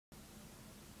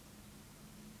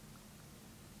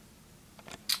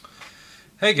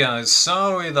Hey guys,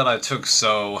 sorry that I took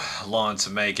so long to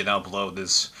make and upload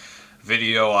this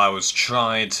video. I was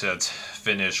trying to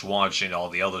finish watching all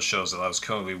the other shows that I was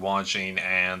currently watching,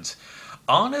 and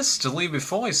honestly,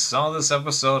 before I saw this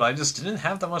episode, I just didn't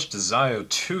have that much desire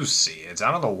to see it.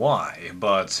 I don't know why,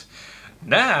 but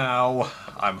now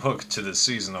I'm hooked to this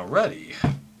season already.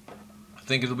 I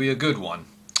think it'll be a good one.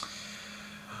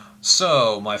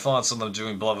 So, my thoughts on them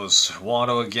doing Blood vs.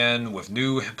 Water again with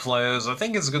new players. I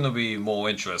think it's going to be more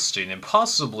interesting and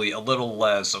possibly a little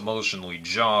less emotionally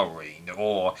jarring.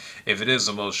 Or, if it is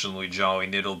emotionally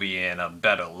jarring, it'll be in a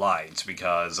better light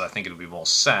because I think it'll be more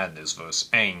sadness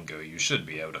versus anger. You should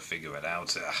be able to figure it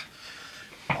out.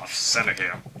 Off center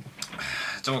here.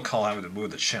 Don't recall having to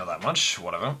move the chair that much.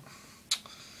 Whatever.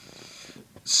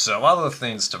 So, other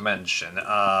things to mention.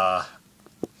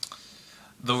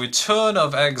 The return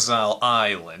of Exile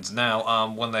Island.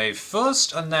 Now, when they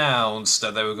first announced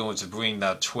that they were going to bring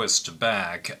that twist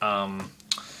back, I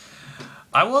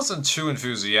wasn't too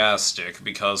enthusiastic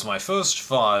because my first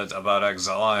thought about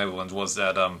Exile Island was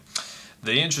that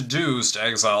they introduced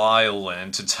Exile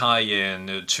Island to tie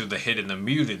in to the hidden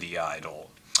immunity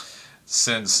idol.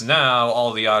 Since now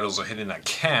all the idols are hidden at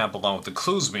camp along with the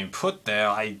clues being put there,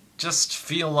 I just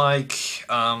feel like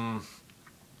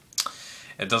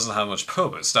it doesn't have much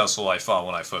purpose. That's what I thought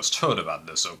when I first heard about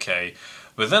this, okay?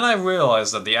 But then I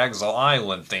realized that the Exile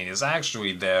Island thing is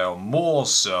actually there more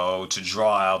so to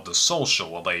draw out the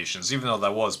social relations, even though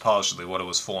that was partially what it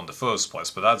was for in the first place,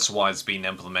 but that's why it's being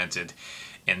implemented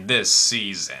in this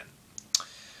season.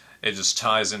 It just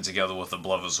ties in together with the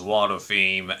Blood vs. Water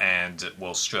theme and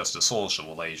will stress the social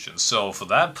relations. So for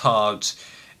that part,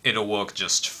 it'll work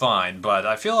just fine, but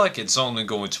I feel like it's only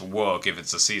going to work if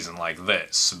it's a season like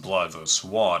this, Blood vs.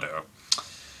 Water.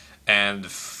 And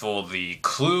for the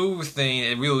clue thing,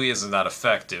 it really isn't that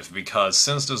effective, because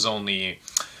since there's only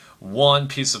one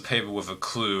piece of paper with a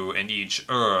clue in each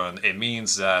urn, it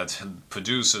means that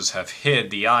producers have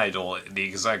hid the idol the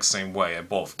exact same way at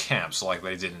both camps, like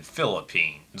they did in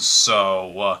Philippines.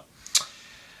 So,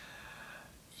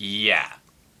 yeah.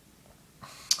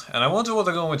 And I wonder what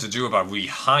they're going to do about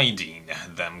re-hiding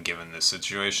them given this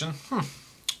situation.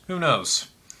 Who knows?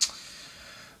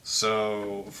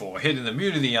 So, for hidden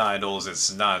immunity idols,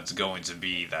 it's not going to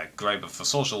be that great, but for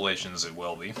social relations, it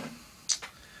will be.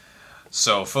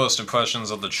 So, first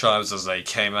impressions of the tribes as they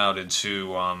came out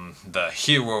into the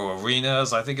hero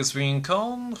arenas, I think it's being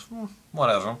called?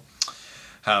 Whatever.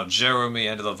 How Jeremy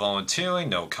ended up volunteering,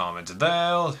 no comment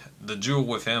there. The duel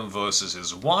with him versus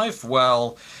his wife,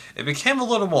 well, it became a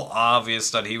little more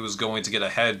obvious that he was going to get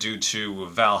ahead due to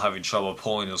Val having trouble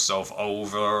pulling herself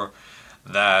over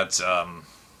that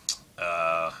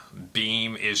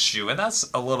beam issue, and that's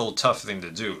a little tough thing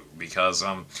to do, because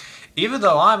even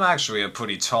though I'm actually a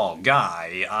pretty tall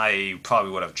guy, I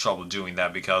probably would have trouble doing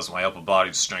that because my upper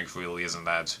body strength really isn't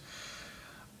that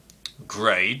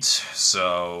great,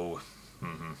 so...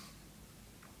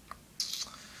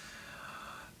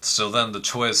 So then the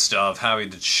twist of having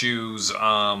to choose,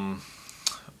 not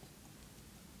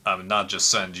just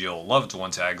send your loved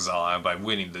one to exile by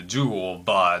winning the duel,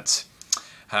 but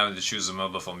having to choose a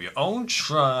member from your own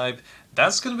tribe,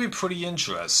 that's going to be pretty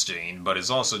interesting, but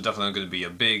it's also definitely going to be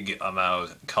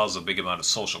cause a big amount of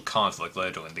social conflict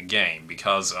later in the game,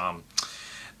 because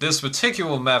this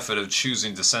particular method of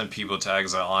choosing to send people to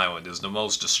Exile Island is the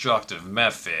most destructive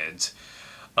method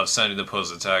of sending the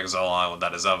person to Exile Island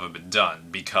that has ever been done,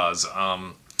 because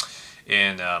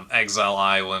in Exile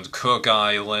Island, Cook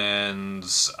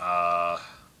Islands,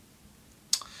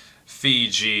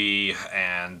 Fiji,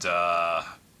 and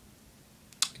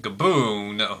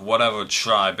Gaboon, whatever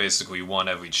tribe basically won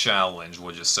every challenge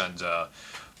would just send a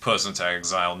person to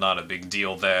exile, not a big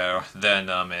deal there. Then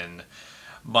in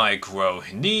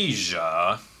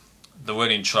Micronesia, the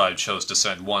winning tribe chose to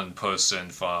send one person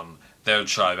from their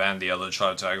tribe and the other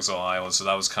tribe to Exile Island, so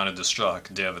that was kind of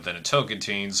destructive. And then in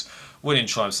Tocantins, winning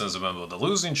tribe sends a member of the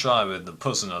losing tribe, and the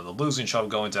person of the losing tribe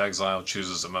going to exile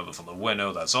chooses a member from the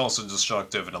winner. That's also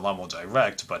destructive and a lot more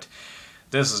direct, but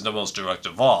this is the most direct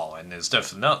of all, and it's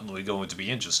definitely going to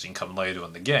be interesting come later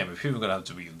in the game. And people are going to have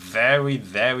to be very,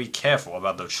 very careful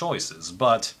about their choices,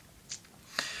 but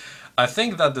I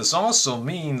think that this also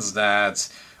means that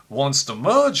once the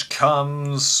merge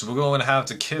comes, we're going to have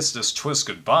to kiss this twist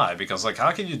goodbye, because, like,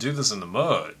 how can you do this in the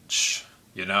merge,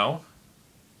 you know?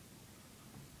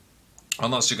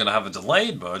 Unless you're going to have a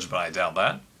delayed merge, but I doubt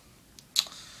that.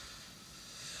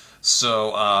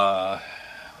 So,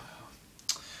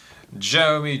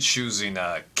 Jeremy choosing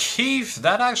Keith,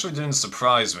 that actually didn't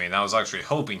surprise me, and I was actually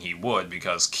hoping he would,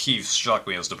 because Keith struck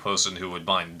me as the person who would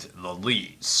mind the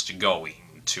least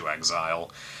going to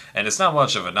exile. And it's not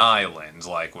much of an island,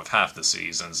 like with half the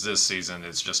seasons. This season,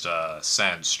 it's just a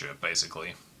sand strip,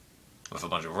 basically, with a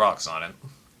bunch of rocks on it.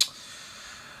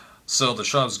 So the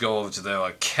tribes go over to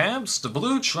their camps. The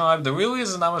blue tribe, there really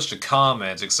isn't that much to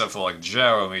comment, except for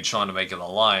Jeremy trying to make an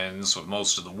alliance with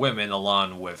most of the women,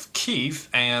 along with Keith,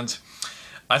 and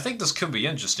I think this could be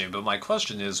interesting, but my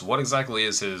question is, what exactly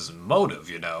is his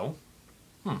motive,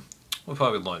 We'll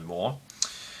probably learn more.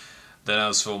 Then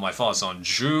as for my thoughts on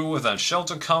Drew with that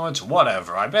shelter comment,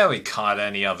 whatever, I barely caught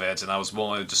any of it, and I was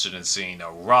more interested in seeing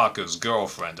Rocker's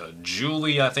girlfriend,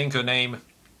 Julie, I think her name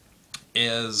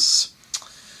is.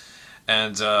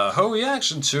 And her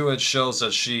reaction to it shows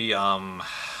that she,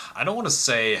 I don't want to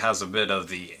say has a bit of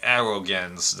the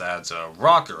arrogance that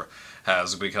Rocker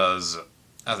has, because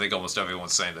I think almost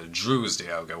everyone's saying that Drew's the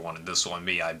arrogant one in this one.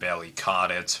 Me, I barely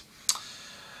caught it.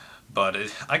 But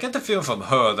I get the feeling from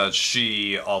her that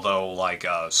she, although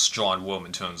a strong woman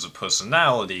in terms of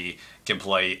personality, can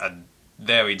play a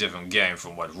very different game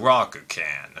from what Rocker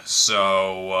can.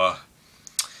 So,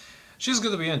 she's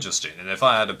going to be interesting, and if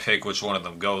I had to pick which one of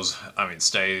them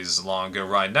stays longer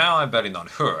right now, I'm betting on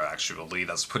her, actually.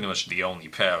 That's pretty much the only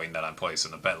pairing that I'm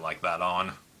placing a bet like that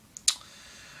on.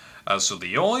 As for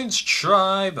the Orange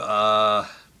Tribe,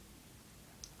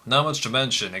 not much to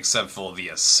mention except for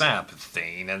the sap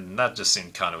thing, and that just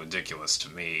seemed kind of ridiculous to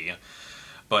me.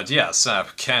 But yeah,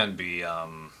 sap can be,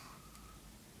 how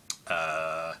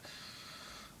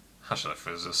should I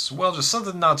phrase this? Well, just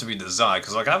something not to be desired,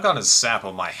 because I've gotten sap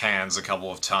on my hands a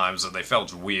couple of times, and they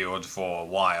felt weird for a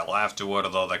while afterward,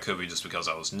 although that could be just because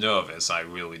I was nervous. I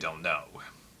really don't know.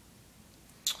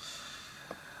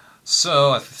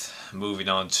 So, moving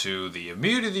on to the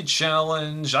immunity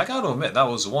challenge, I gotta admit, that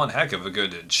was one heck of a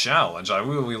good challenge. I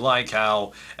really like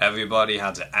how everybody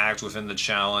had to act within the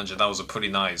challenge, and that was a pretty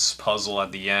nice puzzle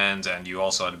at the end, and you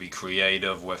also had to be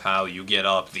creative with how you get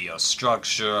up the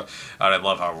structure, and I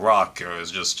love how Rocker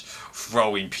is just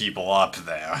throwing people up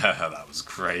there. That was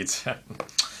great.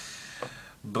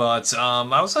 But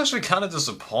I was actually kind of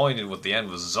disappointed with the end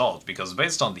result, because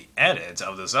based on the edit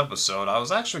of this episode, I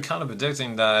was actually kind of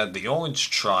predicting that the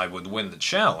Orange Tribe would win the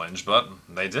challenge, but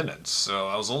they didn't. So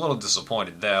I was a little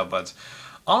disappointed there, but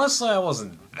honestly, I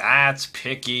wasn't that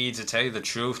picky, to tell you the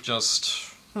truth,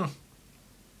 just...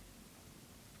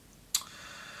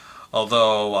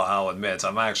 Although, I'll admit,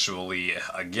 I'm actually,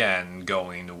 again,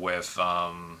 going with...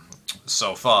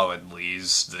 so far at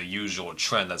least, the usual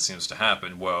trend that seems to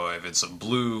happen, where if it's a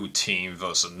blue team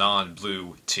versus a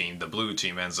non-blue team, the blue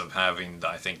team ends up having,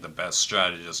 I think, the best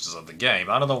strategists of the game.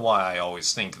 I don't know why I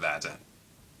always think that.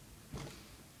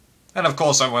 And of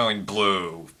course I'm wearing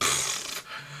blue. Pfft.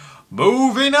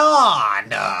 Moving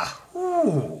on!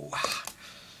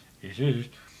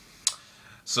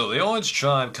 So the Orange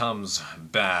Tribe comes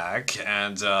back,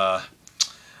 and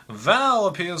Val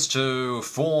appears to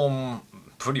form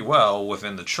pretty well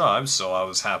within the tribe, so I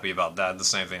was happy about that. The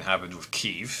same thing happened with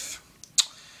Keith.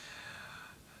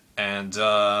 And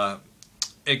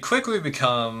it quickly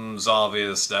becomes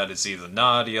obvious that it's either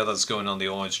Nadia that's going on the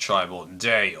Orange Tribe or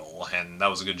Dale, and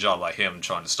that was a good job by him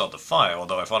trying to start the fire,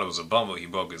 although I thought it was a bummer he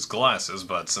broke his glasses,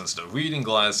 but since they're reading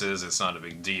glasses, it's not a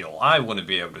big deal. I wouldn't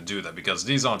be able to do that, because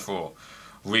these aren't for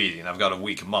reading. I've got a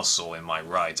weak muscle in my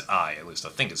right eye, at least I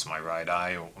think it's my right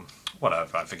eye.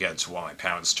 Whatever, I forget what my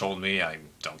parents told me, I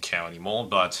don't care anymore,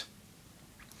 but...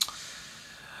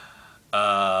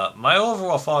 my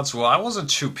overall thoughts were, I wasn't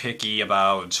too picky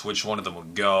about which one of them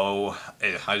would go.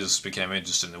 I just became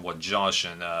interested in what Josh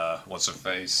and,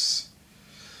 what's-her-face,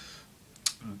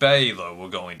 Baylor were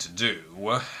going to do.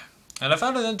 And I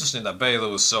found it interesting that Baylor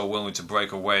was so willing to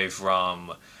break away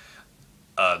from,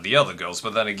 the other girls,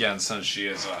 but then again, since she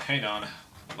is, hang on,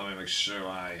 let me make sure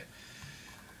I...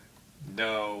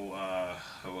 No,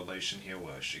 her relation here,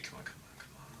 where is she? Come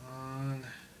on.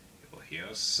 You're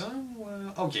here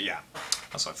somewhere. Okay, yeah,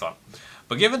 that's what I thought.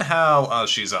 But given how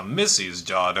she's Missy's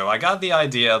daughter, I got the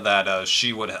idea that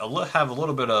she would have a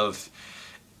little bit of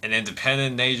an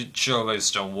independent nature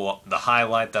based on the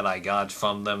highlight that I got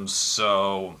from them,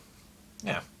 so,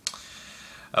 yeah.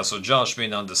 So Josh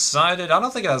being undecided, I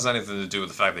don't think it has anything to do with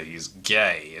the fact that he's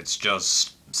gay. It's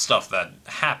just stuff that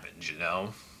happened, you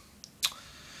know?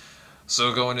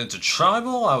 So going into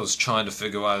Tribal, I was trying to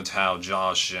figure out how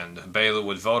Josh and Baylor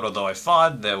would vote, although I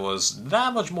thought there was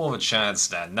that much more of a chance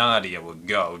that Nadia would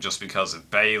go, just because if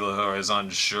Baylor is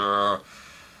unsure,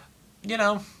 you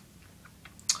know.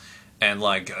 And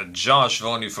Josh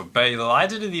voting for Baylor, I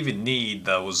didn't even need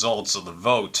the results of the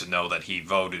vote to know that he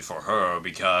voted for her,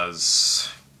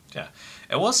 because, yeah.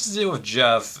 It was to do with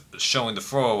Jeff showing the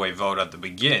throwaway vote at the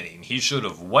beginning. He should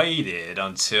have waited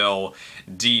until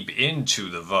deep into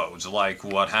the vote, like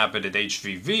what happened at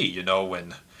HVV, you know,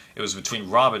 when it was between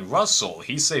Rob and Russell.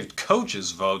 He saved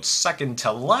Coach's vote second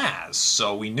to last,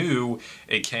 so we knew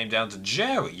it came down to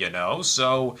Jerry, you know?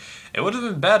 So it would have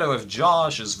been better if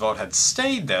Josh's vote had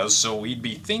stayed there, so we'd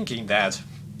be thinking that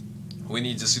we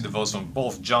need to see the votes from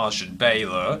both Josh and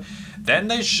Baylor. Then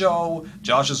they show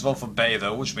Josh's vote for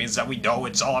Baylor, which means that we know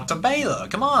it's all up to Baylor.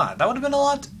 Come on, that would have been a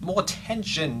lot more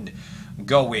tension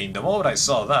going. The moment I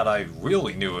saw that, I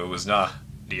really knew it was not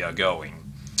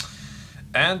going.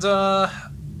 And,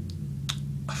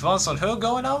 thoughts on her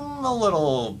going, I'm a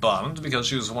little bummed because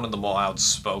she was one of the more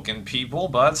outspoken people,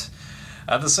 but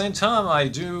at the same time, I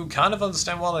do kind of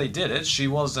understand why they did it. She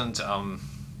wasn't,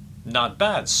 not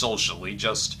bad socially,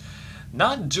 just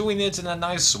not doing it in a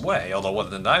nice way, although what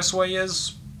the nice way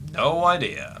is, no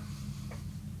idea.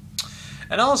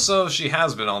 And also, she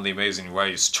has been on The Amazing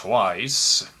Race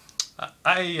twice.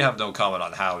 I have no comment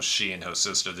on how she and her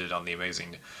sister did on The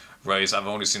Amazing Race. I've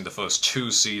only seen the first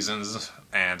 2 seasons,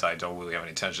 and I don't really have any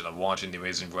intention of watching The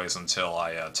Amazing Race until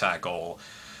I tackle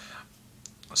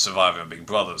Survivor and Big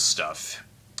Brother stuff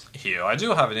here. I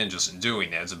do have an interest in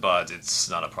doing it, but it's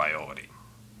not a priority.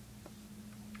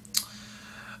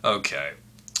 Okay.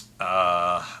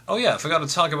 Oh yeah, I forgot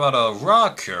to talk about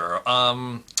Rocker.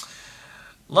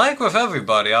 Like with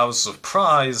everybody, I was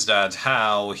surprised at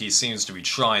how he seems to be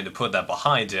trying to put that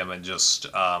behind him and just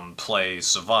play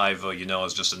Survivor, you know,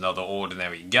 as just another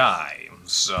ordinary guy.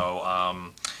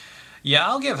 So, yeah,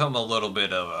 I'll give him a little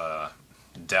bit of a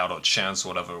doubt or chance,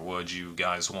 whatever word you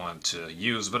guys want to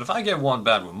use. But if I get one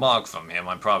bad remark from him,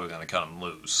 I'm probably going to cut him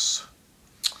loose.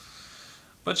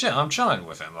 But yeah, I'm trying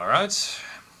with him, alright?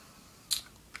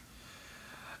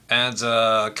 And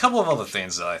a couple of other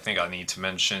things that I think I need to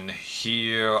mention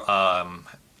here.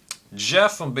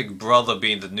 Jeff from Big Brother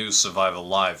being the new Survivor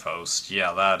Live host.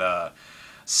 Yeah, that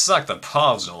sucked that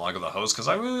Pav's no longer the host, because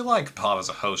I really like Pav as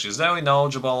a host. She's very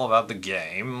knowledgeable about the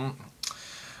game.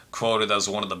 Quoted as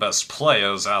one of the best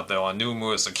players out there on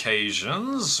numerous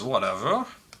occasions. Whatever.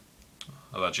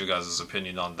 How about you guys'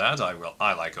 opinion on that?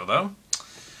 I like her, though.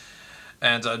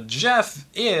 And Jeff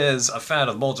is a fan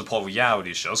of multiple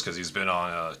reality shows, because he's been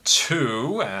on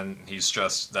 2, and he's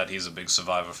stressed that he's a big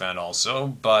Survivor fan also,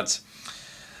 but,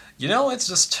 you know, it's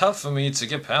just tough for me to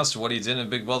get past what he did in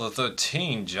Big Brother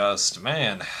 13, just,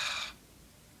 man.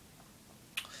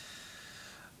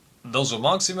 Those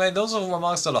remarks he made, those are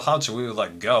remarks that are hard to really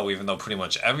let go, even though pretty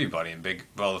much everybody in Big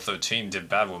Brother 13 did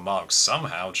bad remarks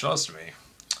somehow, trust me.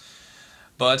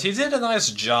 But he did a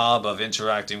nice job of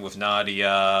interacting with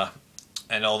Nadia.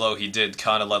 And although he did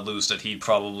kind of let loose that he'd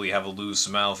probably have a loose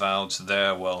mouth out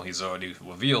there, well, he's already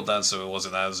revealed that, so it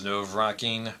wasn't as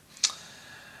nerve-wracking.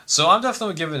 So I'm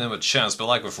definitely giving him a chance, but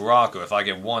like with Rocco, if I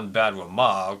get one bad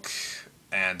remark,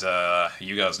 and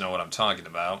you guys know what I'm talking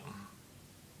about,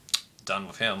 done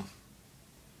with him.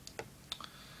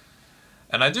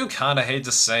 And I do kind of hate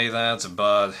to say that,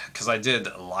 but because I did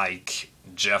like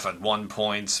Jeff at one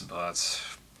point, but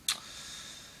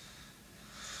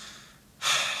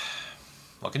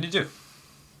what can you do?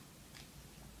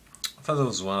 I thought there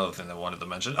was one other thing I wanted to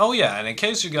mention. Oh yeah, and in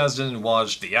case you guys didn't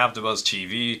watch the AfterBuzz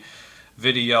TV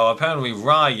video, apparently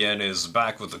Ryan is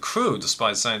back with the crew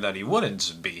despite saying that he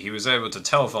wouldn't be. He was able to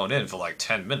telephone in for like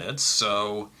 10 minutes,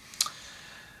 so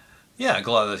yeah,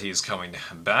 glad that he's coming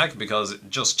back, because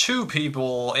just 2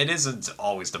 people, it isn't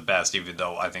always the best, even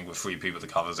though I think with 3 people the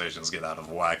conversations get out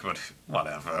of whack, but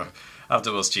whatever.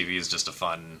 AfterBuzz TV is just a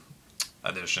fun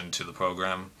addition to the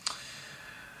program.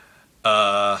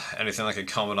 Anything I could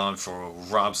comment on for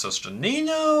Rob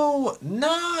Sesternino?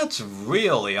 Not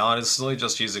really, honestly.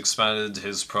 Just he's expanded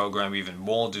his program even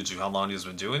more due to how long he's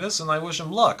been doing this, and I wish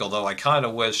him luck. Although I kind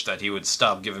of wish that he would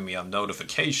stop giving me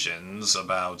notifications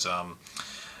about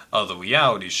other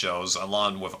reality shows,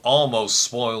 along with almost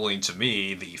spoiling to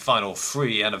me the final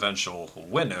 3 and eventual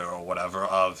winner or whatever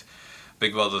of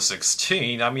Big Brother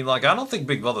 16. I mean, like, I don't think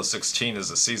Big Brother 16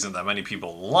 is a season that many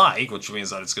people like, which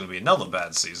means that it's going to be another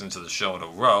bad season to the show in a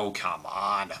row. Come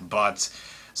on. But,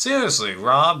 seriously,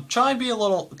 Rob, try and be a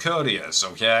little courteous,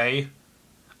 okay?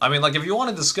 I mean, like, if you want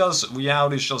to discuss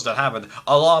reality shows that happened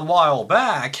a long while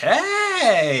back,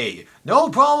 hey! No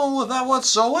problem with that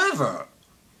whatsoever.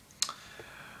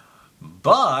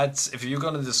 But, if you're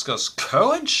going to discuss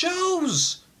current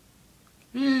shows,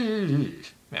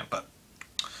 yeah, but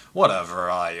whatever,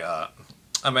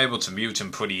 I'm able to mute him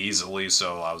pretty easily,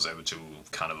 so I was able to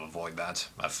kind of avoid that.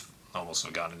 I've almost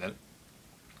forgotten it.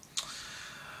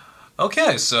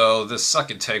 Okay, so this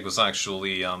second take was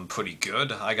actually pretty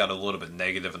good. I got a little bit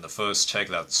negative in the first take,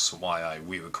 that's why I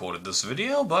re-recorded this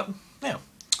video, but yeah.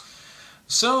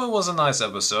 So it was a nice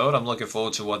episode. I'm looking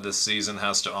forward to what this season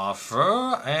has to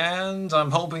offer, and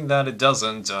I'm hoping that it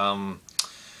doesn't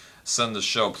send the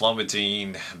show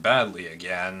plummeting badly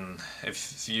again.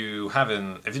 If you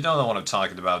don't know what I'm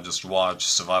talking about, just watch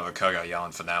Survivor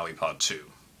Kagayaan Finale Part 2.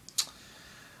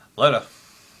 Later.